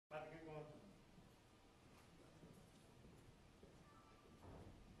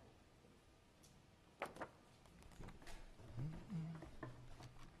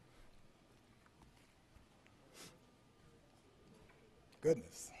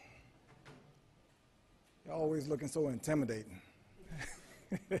Goodness. You're always looking so intimidating.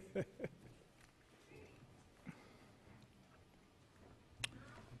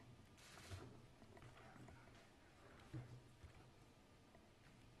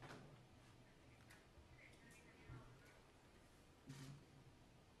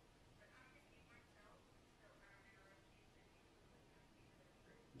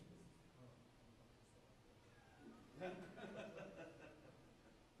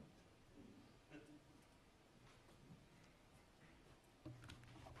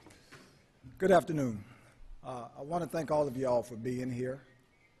 Good afternoon. I want to thank all of you all for being here.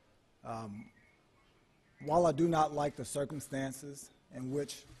 While I do not like the circumstances in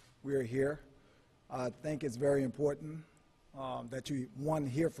which we are here, I think it's very important that you, one,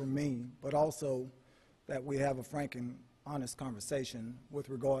 hear from me, but also that we have a frank and honest conversation with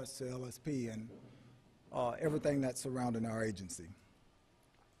regards to LSP and everything that's surrounding our agency.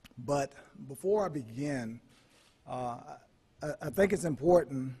 But before I begin, I think it's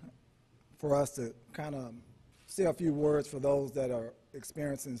important for us to kind of say a few words for those that are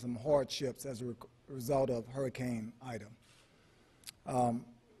experiencing some hardships as a result of Hurricane Ida.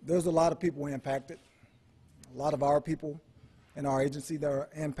 There's a lot of people impacted, a lot of our people in our agency that are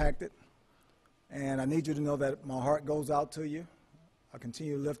impacted, and I need you to know that my heart goes out to you. I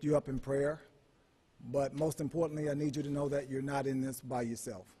continue to lift you up in prayer, but most importantly, I need you to know that you're not in this by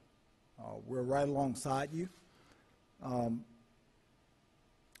yourself. We're right alongside you.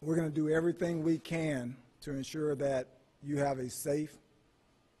 We're going to do everything we can to ensure that you have a safe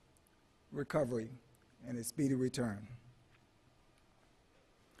recovery and a speedy return.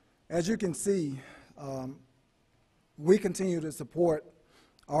 As you can see, we continue to support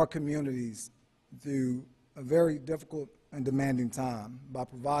our communities through a very difficult and demanding time by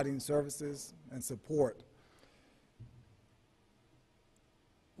providing services and support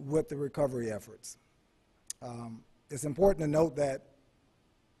with the recovery efforts. It's important to note that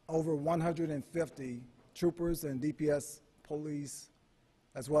over 150 troopers and DPS police,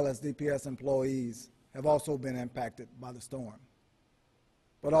 as well as DPS employees, have also been impacted by the storm.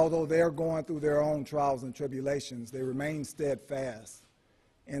 But although they're going through their own trials and tribulations, they remain steadfast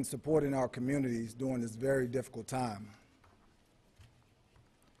in supporting our communities during this very difficult time.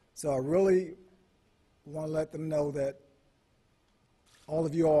 So I really want to let them know that all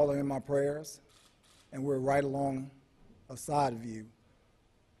of you all are in my prayers, and we're right alongside of you,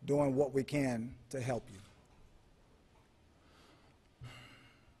 doing what we can to help you.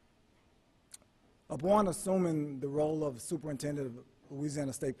 Upon assuming the role of Superintendent of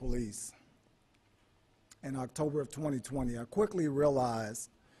Louisiana State Police in October of 2020, I quickly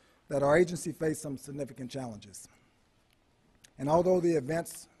realized that our agency faced some significant challenges. And although the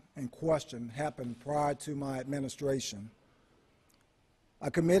events in question happened prior to my administration,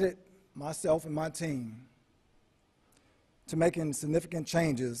 I committed myself and my team to making significant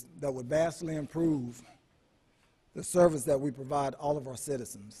changes that would vastly improve the service that we provide all of our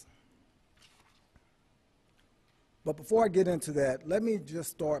citizens. But before I get into that, let me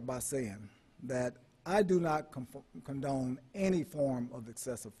just start by saying that I do not condone any form of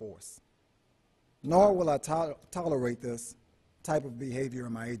excessive force, nor will I tolerate this type of behavior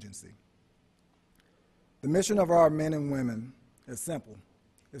in my agency. The mission of our men and women is simple.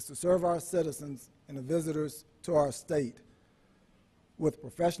 It's to serve our citizens and the visitors to our state with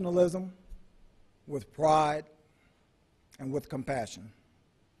professionalism, with pride, and with compassion.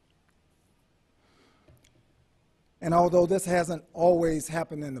 And although this hasn't always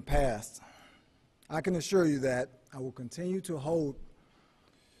happened in the past, I can assure you that I will continue to hold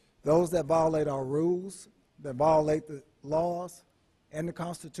those that violate our rules, that violate the laws and the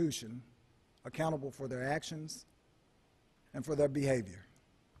Constitution, accountable for their actions and for their behavior.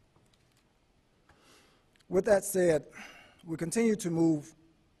 With that said, we continue to move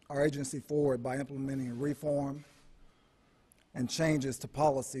our agency forward by implementing reform and changes to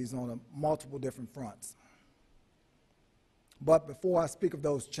policies on multiple different fronts. But before I speak of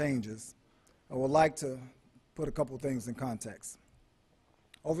those changes, I would like to put a couple of things in context.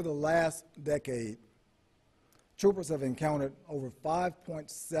 Over the last decade, troopers have encountered over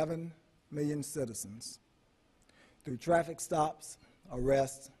 5.7 million citizens through traffic stops,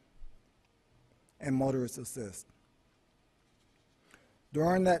 arrests, and motorist assist.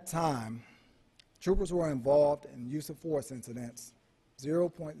 During that time, troopers were involved in use of force incidents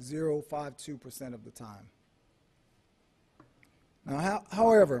 0.052% of the time. Now,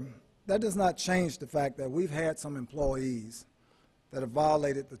 however, that does not change the fact that we've had some employees that have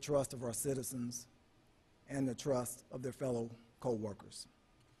violated the trust of our citizens and the trust of their fellow co-workers.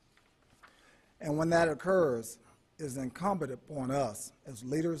 And when that occurs, is incumbent upon us as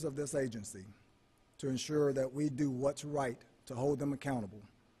leaders of this agency to ensure that we do what's right to hold them accountable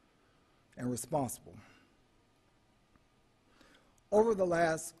and responsible. Over the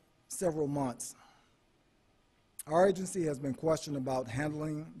last several months, our agency has been questioned about the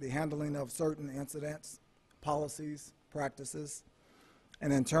handling of certain incidents, policies, practices,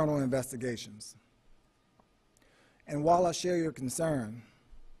 and internal investigations. And while I share your concern,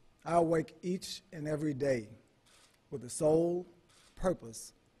 I awake each and every day with the sole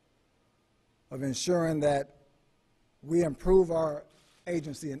purpose of ensuring that we improve our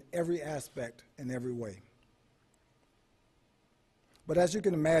agency in every aspect, in every way. But as you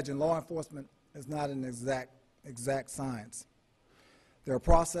can imagine, law enforcement is not an exact science. There are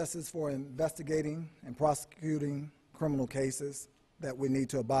processes for investigating and prosecuting criminal cases that we need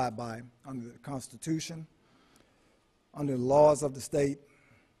to abide by under the Constitution, under the laws of the state,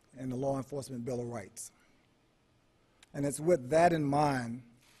 and the Law Enforcement Bill of Rights. And it's with that in mind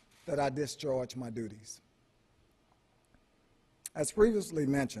that I discharge my duties. As previously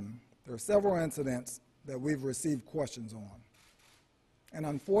mentioned, there are several incidents that we've received questions on. And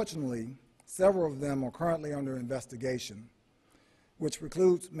unfortunately, several of them are currently under investigation, which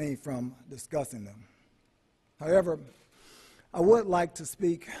precludes me from discussing them. However, I would like to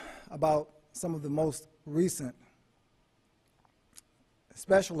speak about some of the most recent,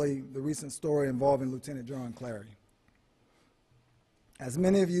 especially the recent story involving Lieutenant John Clary. As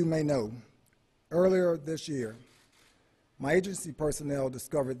many of you may know, earlier this year, my agency personnel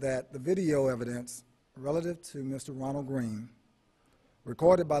discovered that the video evidence relative to Mr. Ronald Green,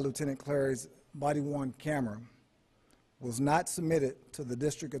 recorded by Lieutenant Clary's body-worn camera, was not submitted to the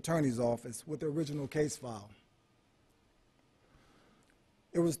district attorney's office with the original case file.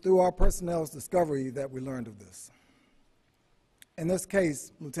 It was through our personnel's discovery that we learned of this. In this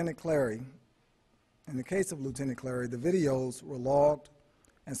case, in the case of Lieutenant Clary, the videos were logged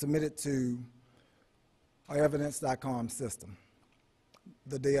and submitted to our evidence.com system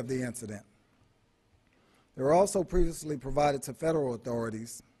the day of the incident. They were also previously provided to federal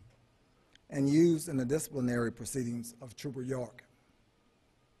authorities and used in the disciplinary proceedings of Trooper York.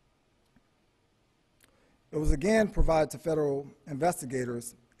 It was again provided to federal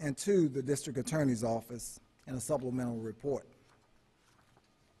investigators and to the district attorney's office in a supplemental report.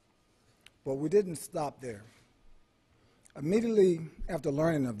 But we didn't stop there. Immediately after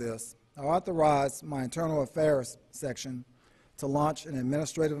learning of this, I authorized my internal affairs section to launch an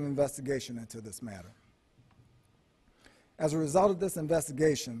administrative investigation into this matter. As a result of this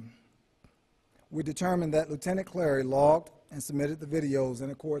investigation, we determined that Lieutenant Clary logged and submitted the videos in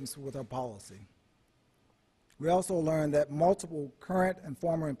accordance with our policy. We also learned that multiple current and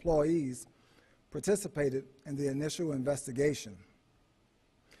former employees participated in the initial investigation.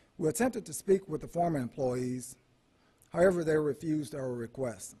 We attempted to speak with the former employees, however, they refused our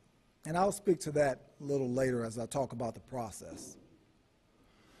request. And I'll speak to that a little later as I talk about the process.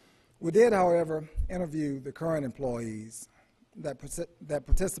 We did, however, interview the current employees that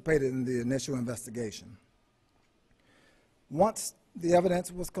participated in the initial investigation. Once the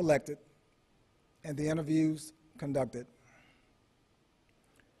evidence was collected and the interviews conducted,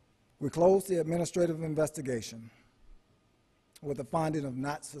 we closed the administrative investigation with a finding of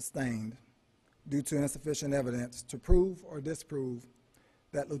not sustained due to insufficient evidence to prove or disprove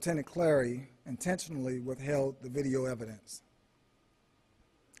that Lieutenant Clary intentionally withheld the video evidence.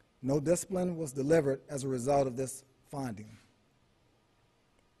 No discipline was delivered as a result of this finding.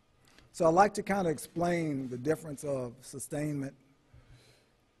 So I'd like to kind of explain the difference of sustainment.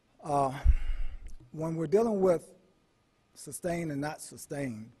 When we're dealing with sustained and not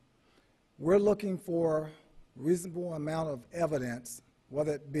sustained, we're looking for reasonable amount of evidence,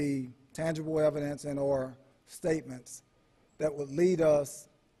 whether it be tangible evidence and or statements, that would lead us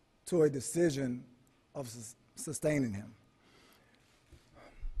to a decision of sustaining him.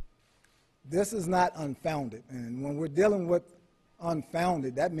 This is not unfounded, and when we're dealing with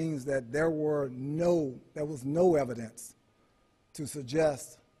unfounded, that means that there was no evidence to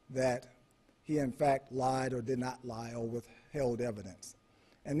suggest that he in fact lied or did not lie or withheld evidence.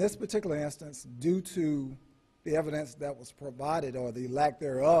 In this particular instance, due to the evidence that was provided or the lack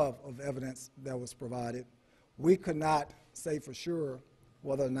thereof of evidence that was provided, we could not say for sure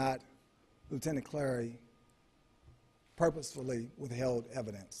whether or not Lieutenant Clary purposefully withheld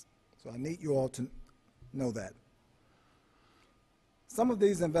evidence. So I need you all to know that. Some of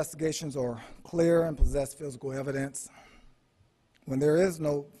these investigations are clear and possess physical evidence. When there is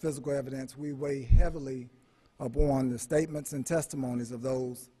no physical evidence, we weigh heavily upon the statements and testimonies of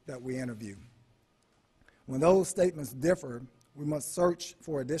those that we interview. When those statements differ, we must search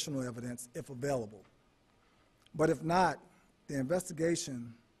for additional evidence if available. But if not, the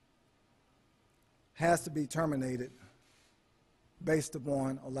investigation has to be terminated based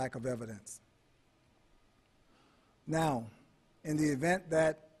upon a lack of evidence. Now, in the event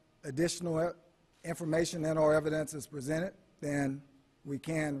that additional information and/or evidence is presented, then we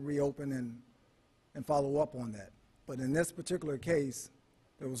can reopen and follow up on that. But in this particular case,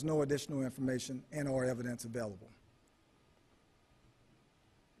 there was no additional information and/or evidence available.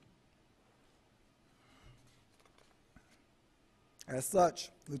 As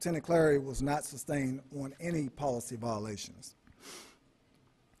such, Lieutenant Clary was not sustained on any policy violations.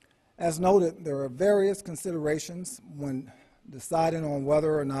 As noted, there are various considerations when deciding on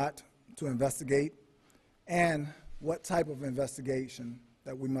whether or not to investigate and what type of investigation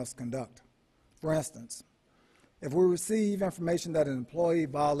that we must conduct. For instance, if we receive information that an employee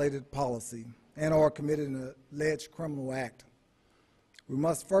violated policy and/or committed an alleged criminal act, we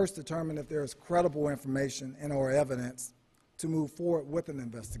must first determine if there is credible information and/or evidence to move forward with an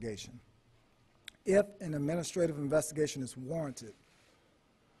investigation. If an administrative investigation is warranted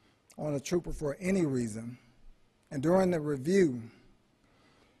on a trooper for any reason, and during the review,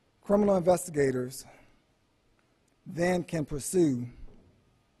 criminal investigators then can pursue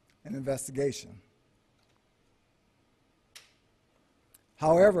an investigation.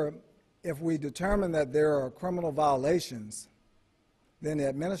 However, if we determine that there are criminal violations, then the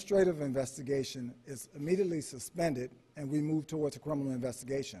administrative investigation is immediately suspended and we move towards a criminal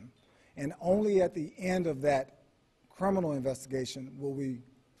investigation. And only at the end of that criminal investigation will we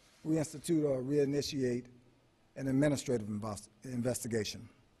reinstitute or reinitiate an administrative investigation.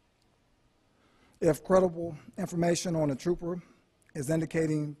 If credible information on a trooper is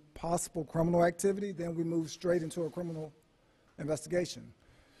indicating possible criminal activity, then we move straight into a criminal investigation.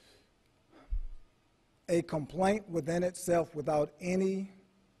 A complaint within itself without any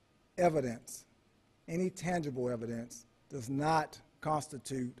evidence, any tangible evidence, does not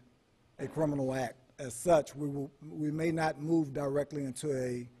constitute a criminal act. As such, we may not move directly into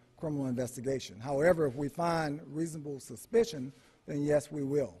a criminal investigation. However, if we find reasonable suspicion, then yes, we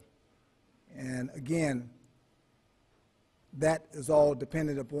will. And again, that is all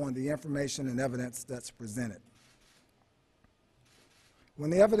dependent upon the information and evidence that's presented. When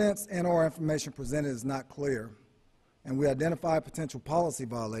the evidence and/or information presented is not clear, and we identify potential policy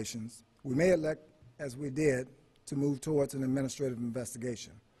violations, we may elect, as we did, to move towards an administrative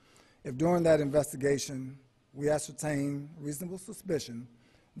investigation. If during that investigation we ascertain reasonable suspicion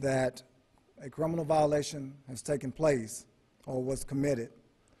that a criminal violation has taken place or was committed,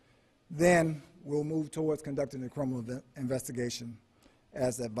 then we'll move towards conducting a criminal investigation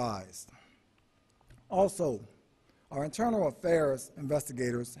as advised. Also, our internal affairs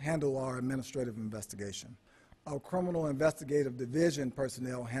investigators handle our administrative investigation. Our criminal investigative division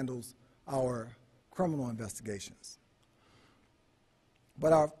personnel handles our criminal investigations.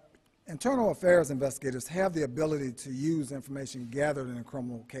 But our internal affairs investigators have the ability to use information gathered in a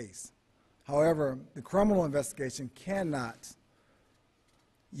criminal case. However, the criminal investigation cannot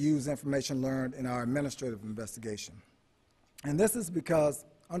use information learned in our administrative investigation. And this is because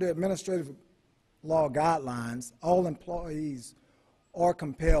under administrative law guidelines, all employees are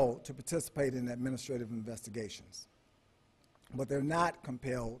compelled to participate in administrative investigations, but they're not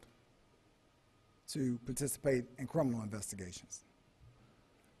compelled to participate in criminal investigations.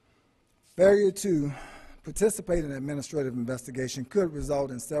 Failure to participate in an administrative investigation could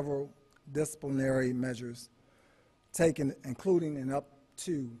result in several disciplinary measures taken, including and up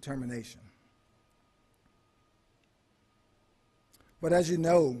to termination. But as you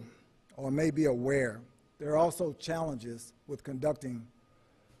know, or may be aware, there are also challenges with conducting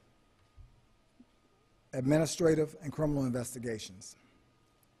administrative and criminal investigations.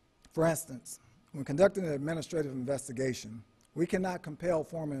 For instance, when conducting an administrative investigation, we cannot compel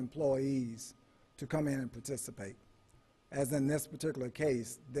former employees to come in and participate. As in this particular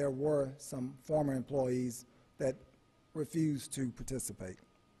case, there were some former employees that refused to participate.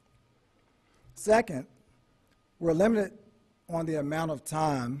 Second, we're limited on the amount of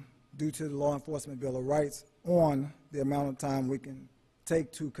time, due to the Law Enforcement Bill of Rights, on the amount of time we can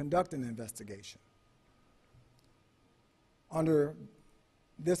take to conduct an investigation. Under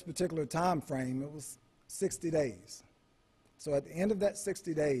this particular time frame, it was 60 days. So at the end of that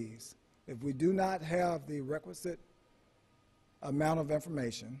 60 days, if we do not have the requisite amount of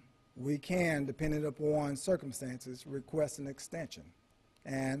information, we can, depending upon circumstances, request an extension.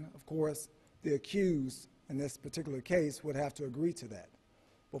 And of course, the accused in this particular case would have to agree to that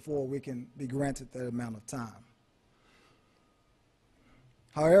before we can be granted that amount of time.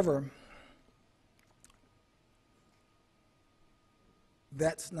 However,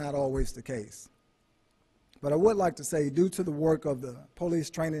 that's not always the case. But I would like to say, due to the work of the Police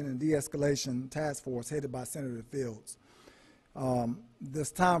Training and De-Escalation Task Force headed by Senator Fields,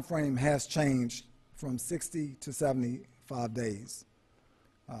 this time frame has changed from 60 to 75 days.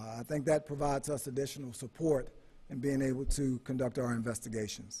 I think that provides us additional support in being able to conduct our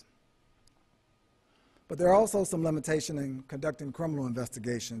investigations. But there are also some limitations in conducting criminal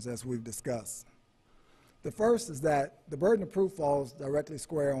investigations, as we've discussed. The first is that the burden of proof falls directly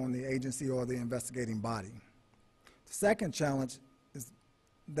square on the agency or the investigating body. The second challenge is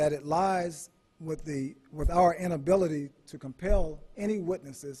that it lies with our inability to compel any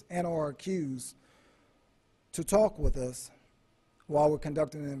witnesses and or accused to talk with us while we're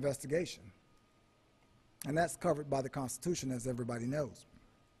conducting an investigation. And that's covered by the Constitution, as everybody knows.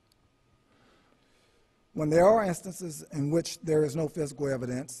 When there are instances in which there is no physical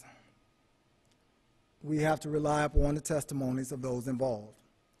evidence, we have to rely upon the testimonies of those involved.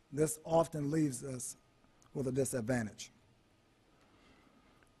 This often leaves us with a disadvantage.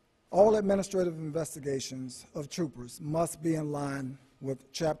 All administrative investigations of troopers must be in line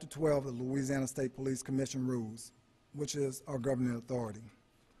with Chapter 12 of the Louisiana State Police Commission rules, which is our governing authority.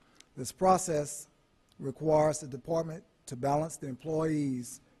 This process requires the department to balance the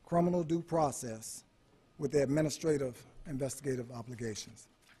employee's criminal due process with the administrative investigative obligations.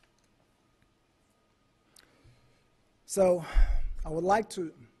 So I would like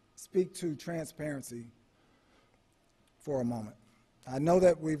to speak to transparency for a moment. I know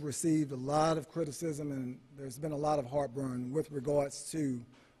that we've received a lot of criticism and there's been a lot of heartburn with regards to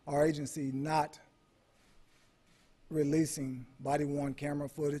our agency not releasing body-worn camera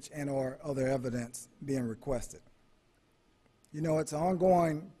footage and or other evidence being requested. You know, it's an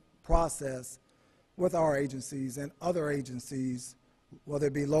ongoing process with our agencies and other agencies, whether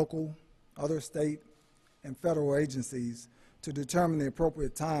it be local, other state, and federal agencies, to determine the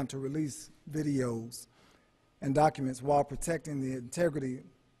appropriate time to release videos and documents while protecting the integrity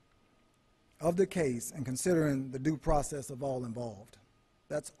of the case and considering the due process of all involved.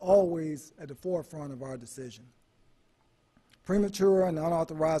 That's always at the forefront of our decision. Premature and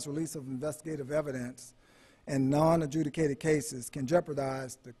unauthorized release of investigative evidence in non-adjudicated cases can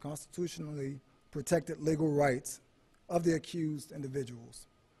jeopardize the constitutionally protected legal rights of the accused individuals,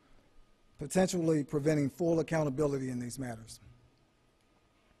 potentially preventing full accountability in these matters.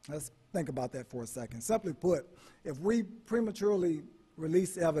 Let's think about that for a second. Simply put, if we prematurely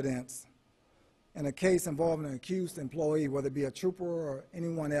release evidence in a case involving an accused employee, whether it be a trooper or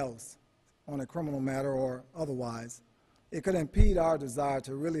anyone else on a criminal matter or otherwise, it could impede our desire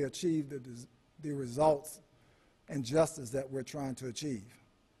to really achieve the results and justice that we're trying to achieve.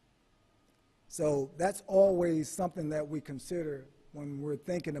 So that's always something that we consider when we're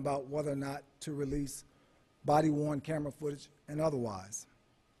thinking about whether or not to release body-worn camera footage and otherwise.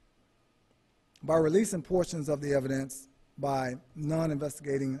 By releasing portions of the evidence by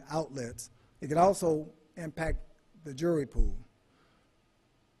non-investigating outlets, it can also impact the jury pool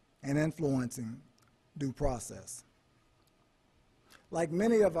and influencing due process. Like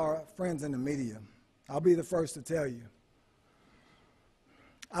many of our friends in the media, I'll be the first to tell you,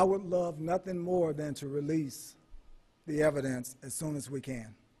 I would love nothing more than to release the evidence as soon as we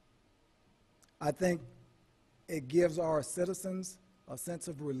can. I think it gives our citizens a sense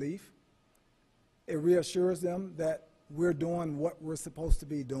of relief. It reassures them that we're doing what we're supposed to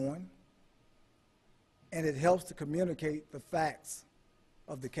be doing, and it helps to communicate the facts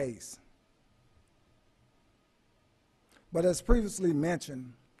of the case. But as previously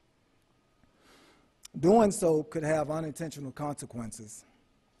mentioned, doing so could have unintentional consequences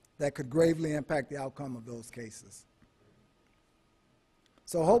that could gravely impact the outcome of those cases.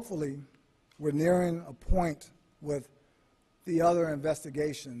 So hopefully, we're nearing a point with the other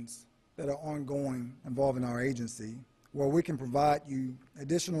investigations that are ongoing involving our agency where we can provide you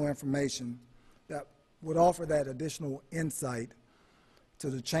additional information that would offer that additional insight to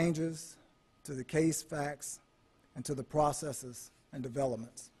the changes, to the case facts, and to the processes and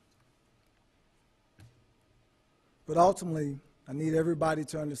developments. But ultimately, I need everybody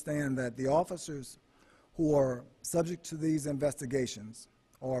to understand that the officers who are subject to these investigations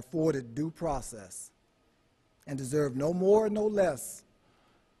are afforded due process and deserve no more, no less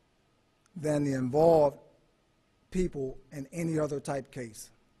than the involved people in any other type case.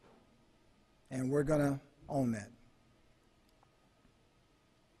 And we're going to own that.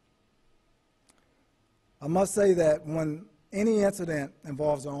 I must say that when any incident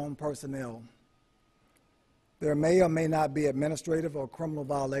involves our own personnel, there may or may not be administrative or criminal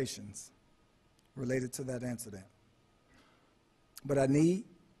violations related to that incident. But I need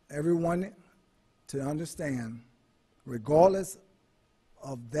everyone to understand, regardless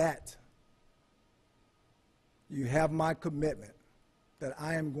of that you have my commitment that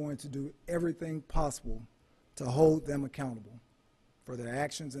I am going to do everything possible to hold them accountable for their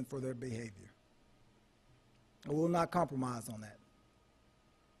actions and for their behavior. I will not compromise on that.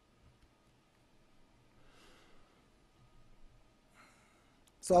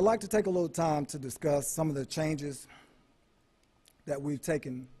 So I'd like to take a little time to discuss some of the changes that we've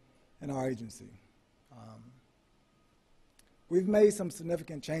taken in our agency. We've made some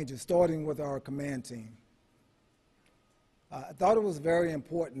significant changes, starting with our command team. I thought it was very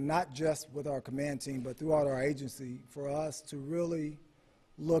important, not just with our command team, but throughout our agency, for us to really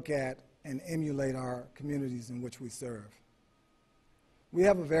look at and emulate our communities in which we serve. We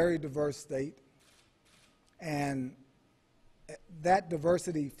have a very diverse state, and that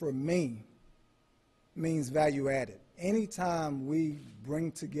diversity for me means value added. Anytime we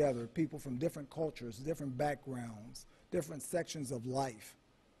bring together people from different cultures, different backgrounds, different sections of life,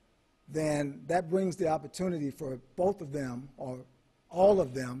 then that brings the opportunity for both of them or all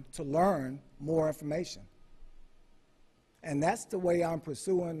of them to learn more information. And that's the way I'm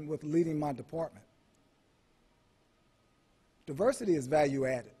pursuing with leading my department. Diversity is value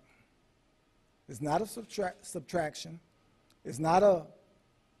added. It's not a subtraction. It's not a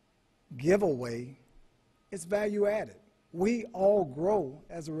giveaway. It's value added. We all grow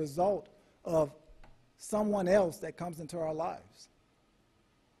as a result of someone else that comes into our lives.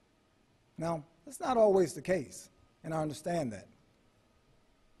 Now, that's not always the case, and I understand that.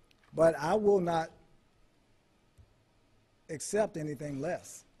 But I will not accept anything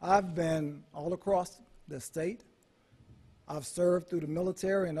less. I've been all across the state. I've served through the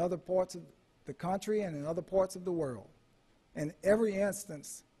military in other parts of the country and in other parts of the world. In every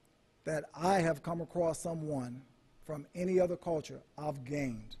instance that I have come across someone from any other culture, I've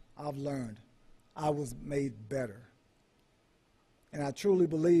gained, I've learned, I was made better. And I truly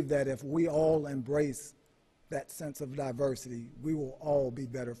believe that if we all embrace that sense of diversity, we will all be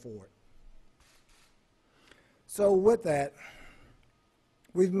better for it. So with that,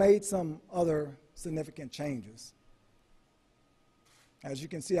 we've made some other significant changes. As you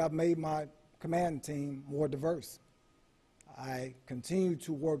can see, I've made my command team more diverse. I continue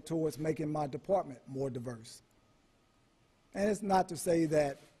to work towards making my department more diverse. And it's not to say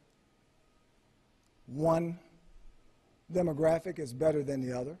that one demographic is better than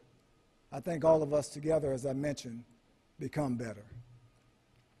the other. I think all of us together, as I mentioned, become better.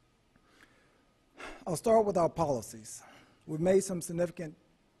 I'll start with our policies. We've made some significant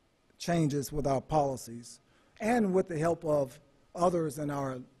changes with our policies and with the help of others in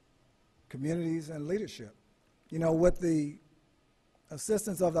our communities and leadership. You know, with the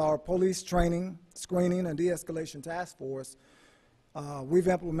assistance of our police training, screening, and de-escalation task force, we've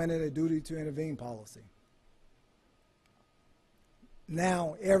implemented a duty to intervene policy.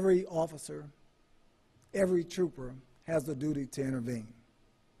 Now every officer, every trooper has the duty to intervene.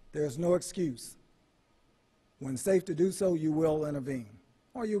 There's no excuse. When safe to do so, you will intervene,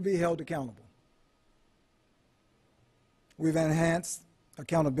 or you'll be held accountable. We've enhanced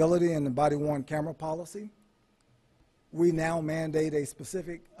accountability in the body-worn camera policy. We now mandate a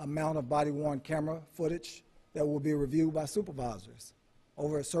specific amount of body-worn camera footage that will be reviewed by supervisors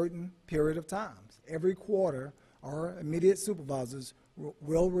over a certain period of time. Every quarter, our immediate supervisors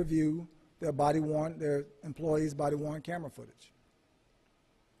will review their employees' body-worn camera footage.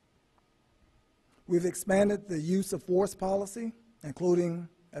 We've expanded the use of force policy, including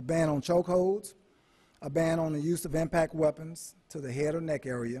a ban on chokeholds, a ban on the use of impact weapons to the head or neck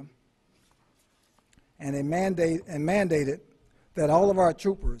area, and mandated that all of our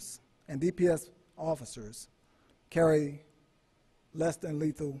troopers and DPS officers carry less than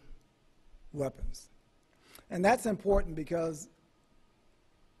lethal weapons. And that's important because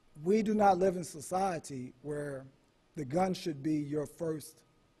we do not live in a society where the gun should be your first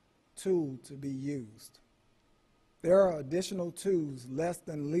tool to be used. There are additional tools, less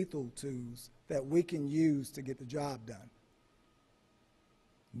than lethal tools, that we can use to get the job done.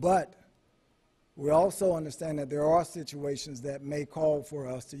 But we also understand that there are situations that may call for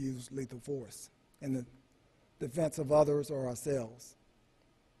us to use lethal force in the defense of others or ourselves.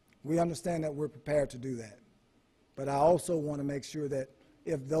 We understand that we're prepared to do that. But I also want to make sure that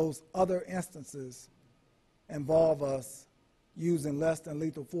if those other instances involve us using less than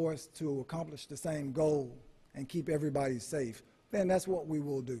lethal force to accomplish the same goal and keep everybody safe, then that's what we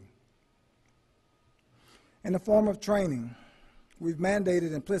will do. In the form of training, we've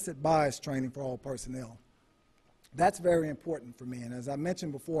mandated implicit bias training for all personnel. That's very important for me, and as I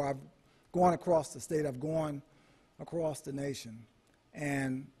mentioned before, I've gone across the state, I've gone across the nation,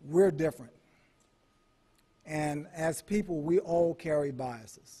 and we're different. And as people, we all carry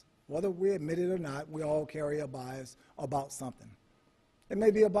biases. Whether we admit it or not, we all carry a bias about something. It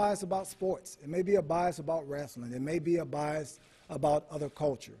may be a bias about sports. It may be a bias about wrestling. It may be a bias about other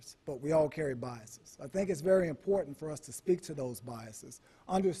cultures, but we all carry biases. I think it's very important for us to speak to those biases,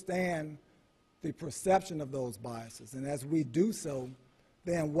 understand the perception of those biases, and as we do so,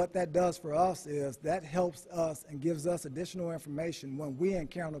 then what that does for us is that helps us and gives us additional information when we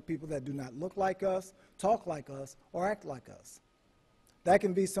encounter people that do not look like us, talk like us, or act like us. That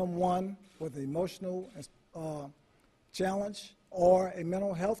can be someone with an emotional challenge or a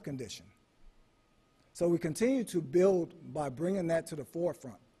mental health condition. So we continue to build by bringing that to the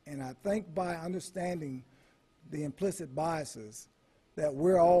forefront. And I think by understanding the implicit biases that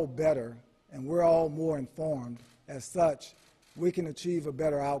we're all better and we're all more informed. As such, we can achieve a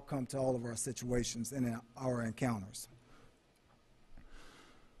better outcome to all of our situations and our encounters.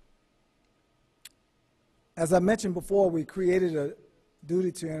 As I mentioned before, we created a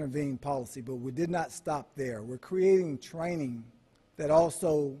duty to intervene policy, but we did not stop there. We're creating training that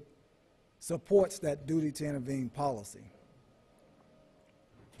also supports that duty to intervene policy.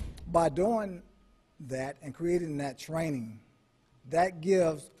 By doing that and creating that training, that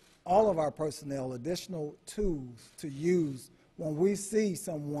gives all of our personnel additional tools to use when we see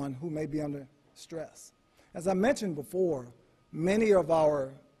someone who may be under stress. As I mentioned before, many of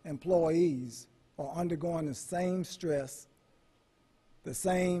our employees are undergoing the same stress, the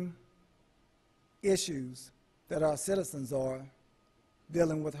same issues that our citizens are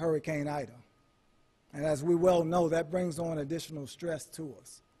dealing with Hurricane Ida. And as we well know, that brings on additional stress to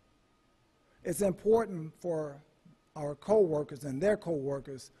us. It's important for our co-workers and their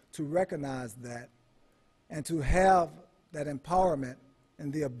co-workers to recognize that and to have that empowerment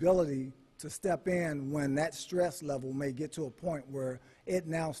and the ability to step in when that stress level may get to a point where it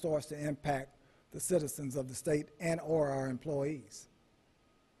now starts to impact the citizens of the state and or our employees.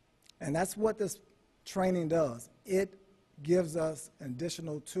 And that's what this training does. It gives us an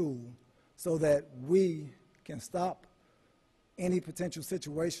additional tool so that we can stop any potential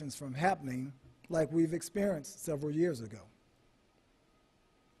situations from happening like we've experienced several years ago.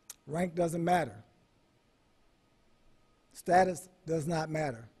 Rank doesn't matter. Status does not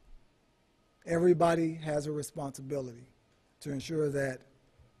matter. Everybody has a responsibility to ensure that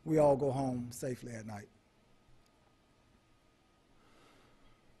we all go home safely at night.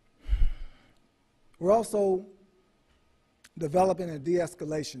 We're also developing a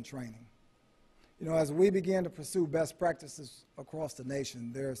de-escalation training. You know, as we begin to pursue best practices across the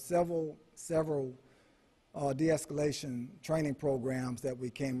nation, there are several de-escalation training programs that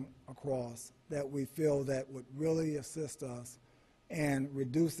we came across that we feel that would really assist us in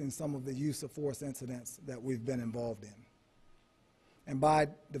reducing some of the use of force incidents that we've been involved in. And by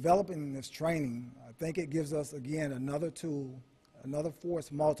developing this training, I think it gives us, again, another tool, another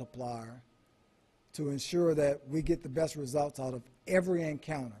force multiplier to ensure that we get the best results out of every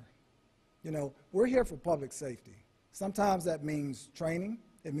encounter. You know, we're here for public safety. Sometimes that means training,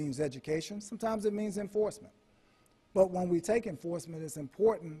 it means education, sometimes it means enforcement. But when we take enforcement, it's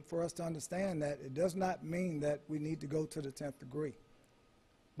important for us to understand that it does not mean that we need to go to the 10th degree.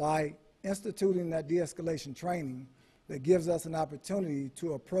 By instituting that de-escalation training, that gives us an opportunity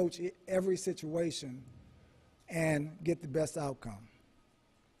to approach every situation and get the best outcome.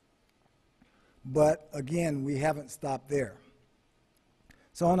 But again, we haven't stopped there.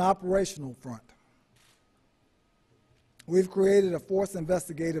 So on the operational front, we've created a force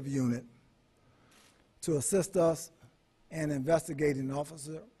investigative unit to assist us in investigating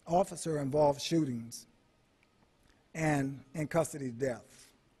officer-involved shootings and in custody deaths.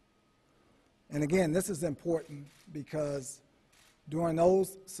 And again, this is important because during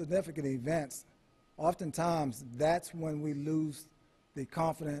those significant events, oftentimes that's when we lose the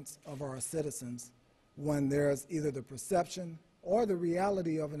confidence of our citizens, when there's either the perception or the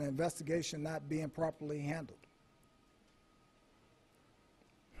reality of an investigation not being properly handled.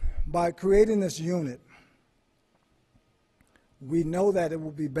 By creating this unit, we know that it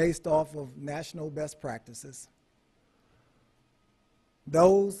will be based off of national best practices.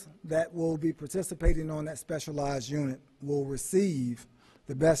 Those that will be participating on that specialized unit will receive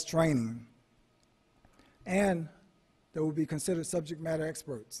the best training, and they will be considered subject matter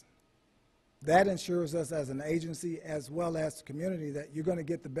experts. That ensures us as an agency as well as the community that you're going to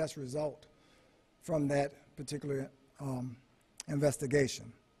get the best result from that particular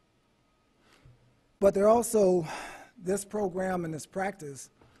investigation. But there also, this program and this practice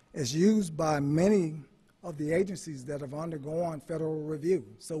is used by many of the agencies that have undergone federal review.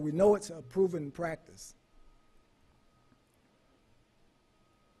 So we know it's a proven practice.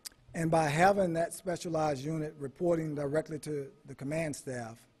 And by having that specialized unit reporting directly to the command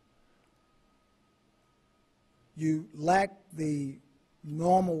staff, you lack the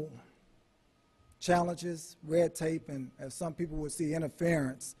normal challenges, red tape, and as some people would see,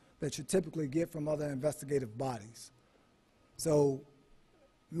 interference that you typically get from other investigative bodies. So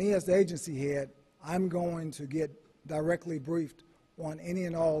me as the agency head, I'm going to get directly briefed on any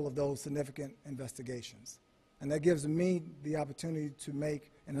and all of those significant investigations. And that gives me the opportunity to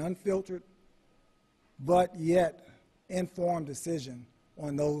make an unfiltered but yet informed decision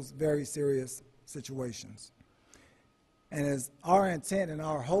on those very serious situations. And it's our intent and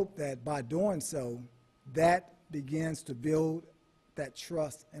our hope that by doing so, that begins to build that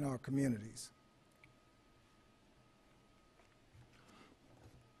trust in our communities.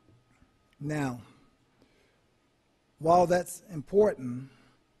 Now, while that's important,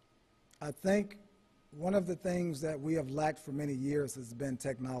 I think one of the things that we have lacked for many years has been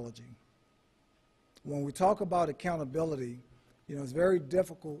technology. When we talk about accountability, it's very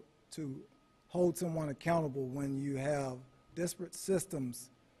difficult to hold someone accountable when you have disparate systems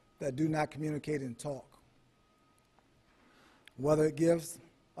that do not communicate and talk. Whether it gives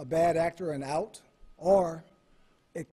a bad actor an out or